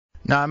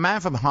Now, a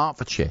man from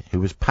Hertfordshire who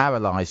was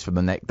paralysed from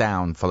the neck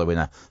down following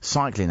a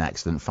cycling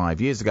accident 5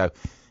 years ago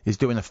is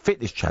doing a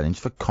fitness challenge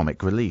for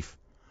comic relief.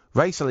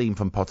 Saleem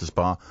from Potters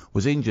Bar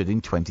was injured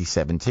in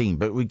 2017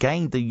 but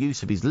regained the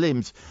use of his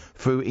limbs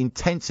through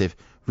intensive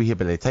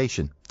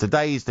rehabilitation.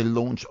 Today is the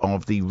launch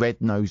of the Red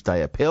Nose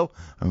Day Appeal,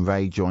 and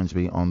Ray joins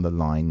me on the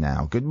line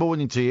now. Good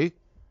morning to you.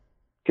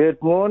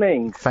 Good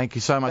morning. Thank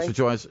you so much for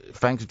joining us.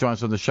 Thanks for joining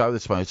us on the show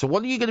this morning. So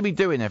what are you going to be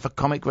doing there for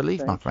comic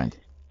relief, my friend?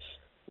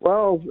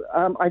 Well,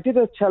 I did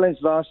a challenge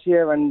last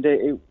year and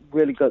it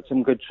really got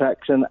some good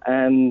traction.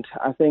 And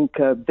I think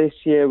this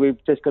year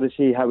we've just got to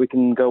see how we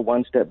can go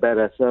one step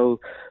better. So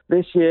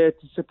this year,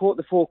 to support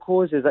the 4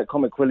 causes that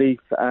Comic Relief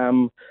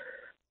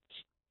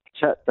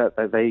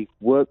that they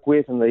work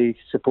with and they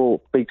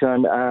support big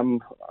time,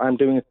 I'm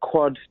doing a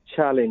quad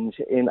challenge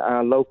in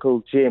our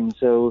local gym,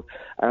 so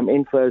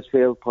in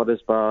Field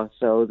Potters Bar.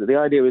 So the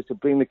idea is to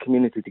bring the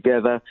community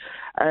together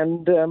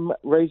and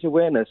raise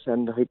awareness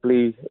and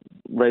hopefully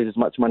raise as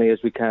much money as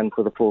we can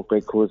for the 4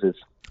 great causes.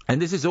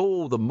 And this is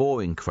all the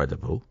more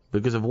incredible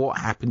because of what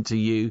happened to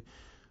you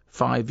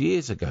 5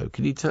 years ago.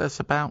 Can you tell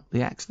us about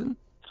the accident?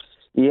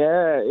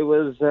 Yeah, it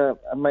was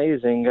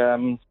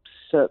amazing.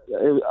 So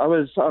I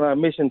was on a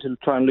mission to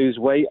try and lose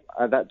weight.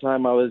 At that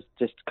time, I was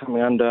just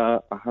coming under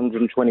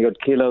 120 odd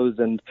kilos,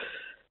 and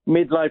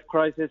midlife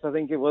crisis, I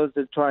think it was,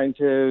 trying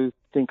to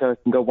think I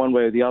can go one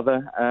way or the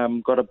other.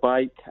 Got a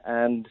bike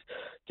and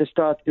just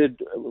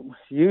started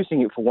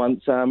using it for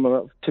once.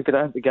 Took it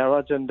out of the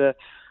garage and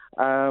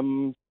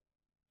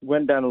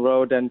went down the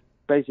road and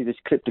basically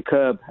just clipped the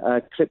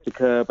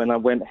curb, and I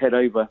went head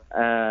over.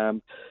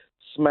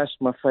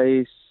 Smashed my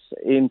face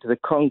into the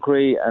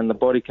concrete and the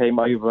body came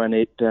over, and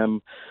it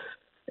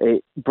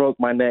broke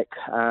my neck.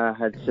 I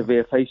had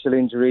severe facial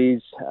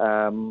injuries.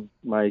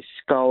 My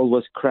skull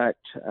was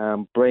cracked,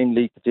 brain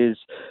leakages,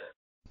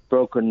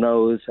 broken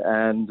nose,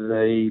 and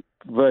the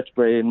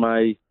vertebrae in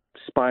my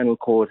spinal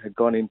cord had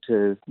gone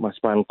into my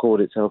spinal cord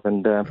itself.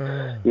 And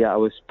I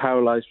was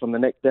paralyzed from the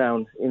neck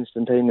down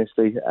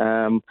instantaneously,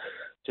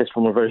 just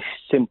from a very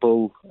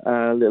simple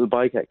little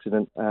bike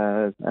accident.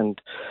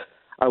 And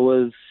I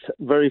was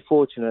very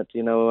fortunate,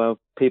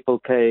 people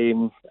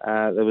came,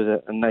 there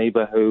was a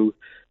neighbour who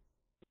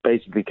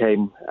basically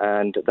came,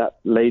 and that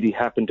lady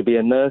happened to be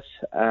a nurse,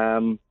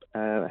 a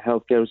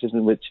healthcare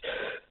assistant, which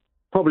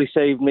probably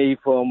saved me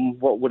from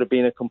what would have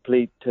been a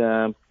complete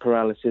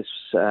paralysis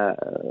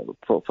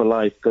for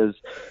life, because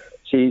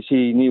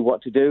she knew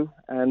what to do,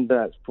 and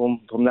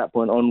from that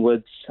point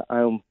onwards,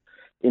 I'm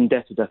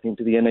indebted, I think,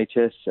 to the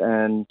NHS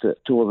and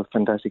to all the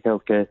fantastic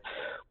healthcare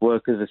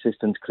workers,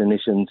 assistants,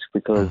 clinicians,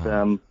 because,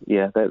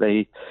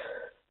 they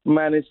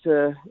managed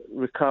to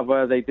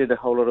recover. They did a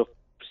whole lot of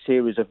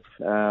series of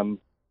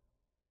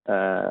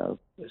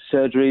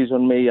surgeries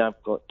on me.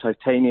 I've got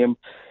titanium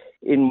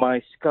in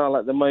my skull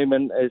at the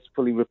moment. It's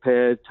fully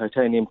repaired.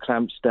 Titanium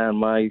clamps down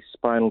my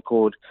spinal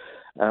cord,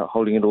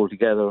 holding it all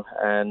together.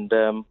 And,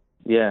 I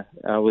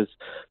was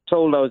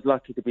told I was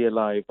lucky to be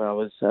alive. I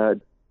was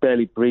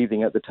barely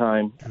breathing at the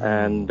time,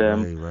 and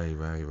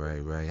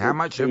Ray. How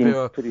much of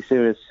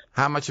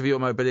your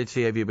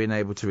mobility have you been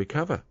able to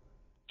recover?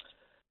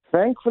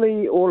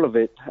 Thankfully, all of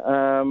it.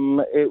 I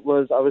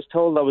was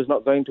told I was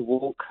not going to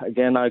walk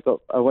again. I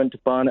went to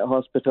Barnet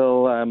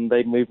Hospital.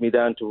 They moved me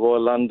down to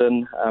Royal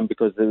London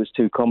because it was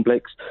too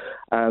complex.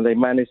 They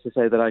managed to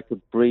say that I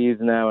could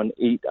breathe now and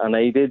eat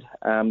unaided.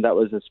 That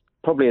was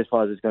probably as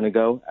far as it's going to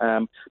go.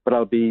 But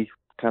I'll be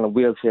kind of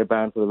wheelchair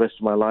bound for the rest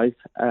of my life.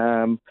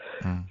 A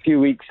few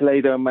weeks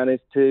later, I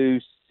managed to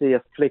see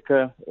a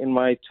flicker in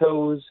my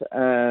toes,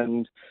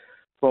 and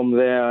from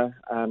there,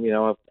 I'm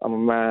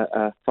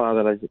a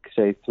father, like I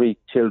say, 3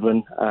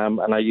 children,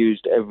 and I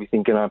used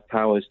everything in our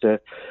powers to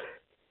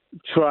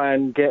try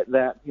and get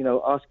that,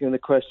 asking the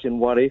question,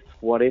 what if,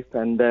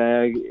 and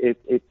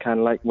it kind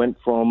of like went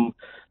from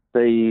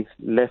the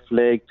left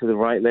leg to the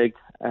right leg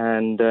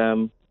and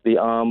the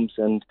arms,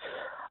 and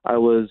I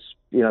was,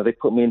 they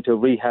put me into a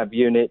rehab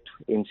unit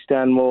in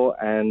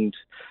Stanmore, and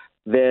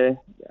there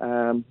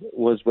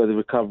was where the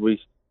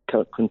recovery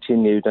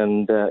continued,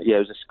 and it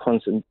was just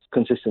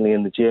consistently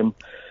in the gym.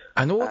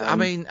 And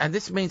and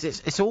this means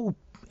it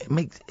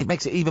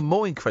makes it even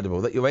more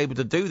incredible that you're able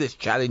to do this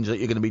challenge that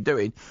you're going to be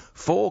doing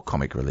for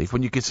Comic Relief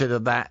when you consider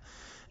that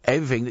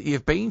everything that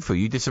you've been through.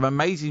 You did some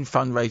amazing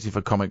fundraising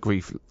for Comic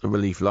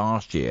Relief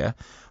last year.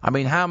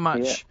 How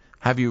much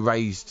have you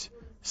raised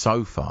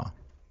so far?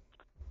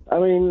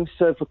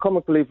 So for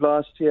Comic Relief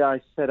last year, I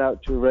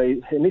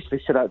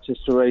initially set out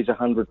just to raise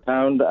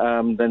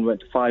 £100, then went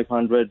to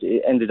 500.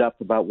 It ended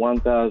up about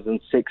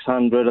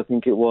 1,600, I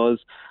think it was.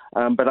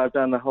 But I've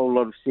done a whole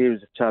lot of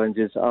series of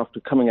challenges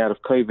after coming out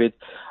of COVID.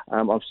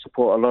 I've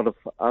supported a lot of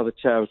other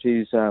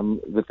charities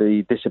with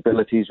the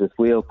disabilities, with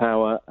Wheel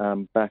Power,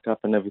 backup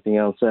and everything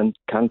else, and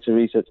cancer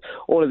research.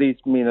 All of these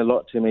mean a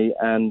lot to me.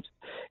 And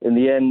in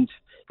the end,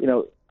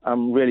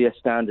 I'm really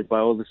astounded by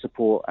all the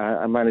support.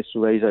 I managed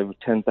to raise over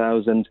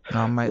 10,000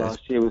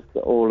 last year with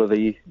all of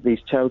these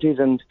charities,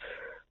 and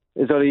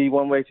there's only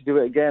one way to do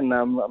it again.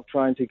 I'm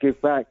trying to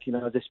give back,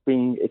 just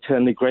being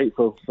eternally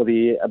grateful for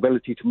the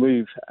ability to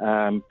move.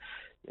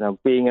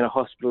 Being in a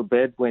hospital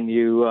bed when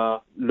you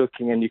are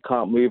looking and you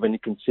can't move and you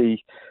can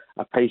see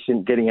a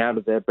patient getting out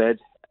of their bed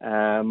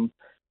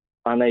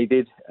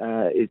unaided,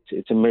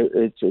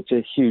 it's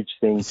a huge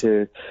thing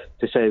to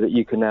say that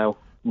you can now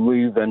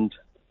move, and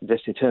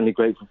just eternally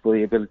grateful for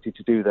the ability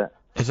to do that.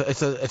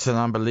 It's an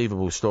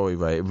unbelievable story,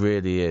 Ray. It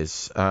really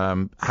is.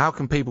 How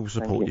can people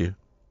support you?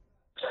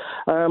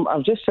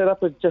 I've just set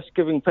up a Just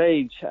Giving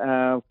page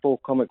for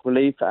Comic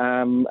Relief,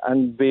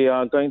 and we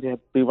are going to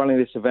be running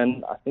this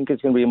event. I think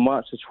it's going to be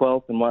March the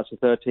 12th and March the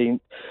 13th,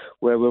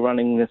 where we're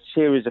running a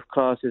series of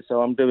classes.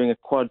 So I'm doing a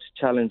quad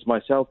challenge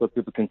myself, where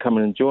people can come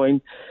in and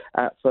join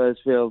at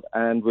Fursfield,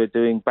 and we're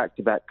doing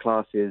back-to-back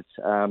classes.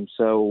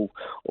 So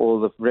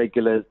all the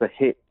regulars, the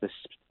hit, the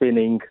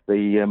spinning,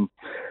 the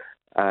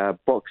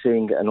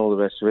boxing, and all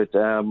the rest of it,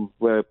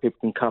 where people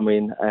can come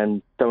in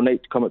and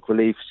donate to Comic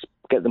Relief,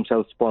 get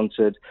themselves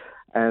sponsored,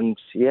 and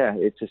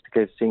it's just a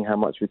case of seeing how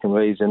much we can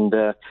raise and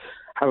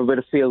have a bit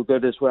of feel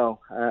good as well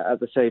at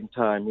the same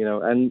time,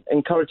 and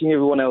encouraging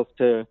everyone else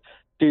to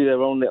do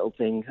their own little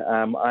thing.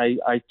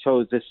 I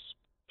chose this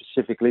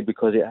specifically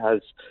because it has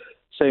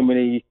so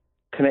many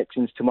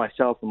connections to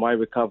myself and my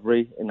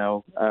recovery,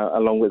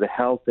 along with the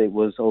health. It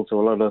was also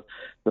a lot of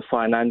the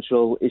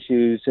financial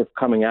issues of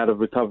coming out of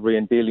recovery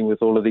and dealing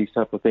with all of these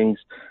type of things.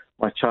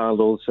 My child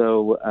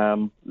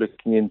also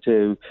looking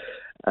into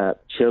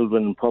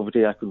children and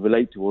poverty. I could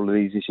relate to all of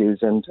these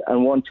issues and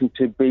wanting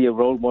to be a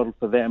role model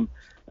for them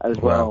as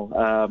well.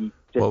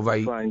 Ray,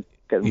 to try and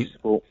get them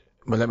support.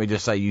 Well, let me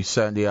just say, you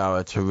certainly are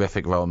a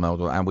terrific role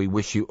model, and we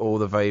wish you all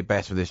the very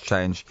best with this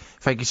challenge.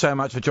 Thank you so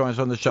much for joining us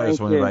on the show this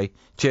morning, Ray.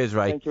 Cheers,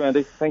 Ray. Thank you,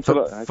 Andy. Thanks a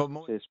lot.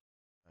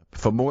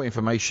 For more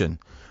information,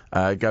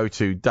 go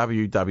to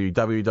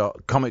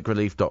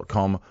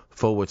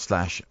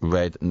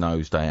www.comicrelief.com/Red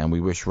Nose Day, and we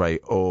wish Ray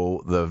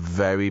all the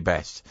very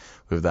best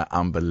with that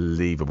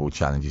unbelievable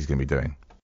challenge he's going to be doing.